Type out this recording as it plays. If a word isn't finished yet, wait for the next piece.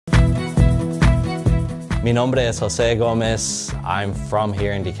Mi nombre es Jose Gomez. I'm from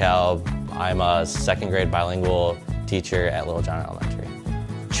here in DeKalb. I'm a second grade bilingual teacher at Little John Elementary.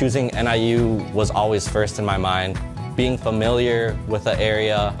 Choosing NIU was always first in my mind. Being familiar with the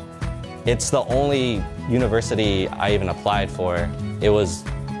area, it's the only university I even applied for. It was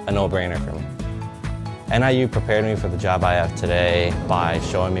a no-brainer for me. NIU prepared me for the job I have today by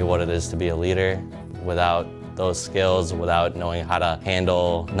showing me what it is to be a leader. Without those skills, without knowing how to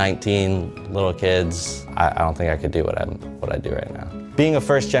handle 19 little kids, I don't think I could do what I do right now. Being a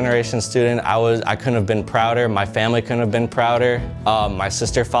first-generation student, I couldn't have been prouder. My family couldn't have been prouder. My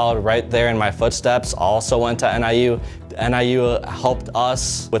sister followed right there in my footsteps, also went to NIU. NIU helped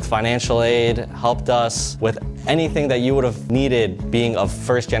us with financial aid, helped us with anything that you would have needed being a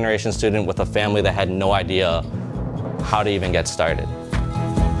first-generation student with a family that had no idea how to even get started.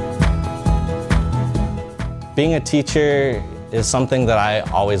 Being a teacher is something that I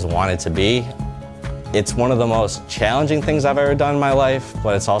always wanted to be. It's one of the most challenging things I've ever done in my life,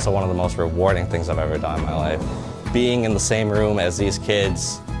 but it's also one of the most rewarding things I've ever done in my life. Being in the same room as these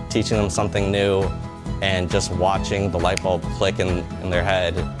kids, teaching them something new, and just watching the light bulb click in their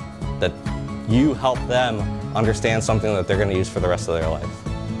head, that you help them understand something that they're going to use for the rest of their life.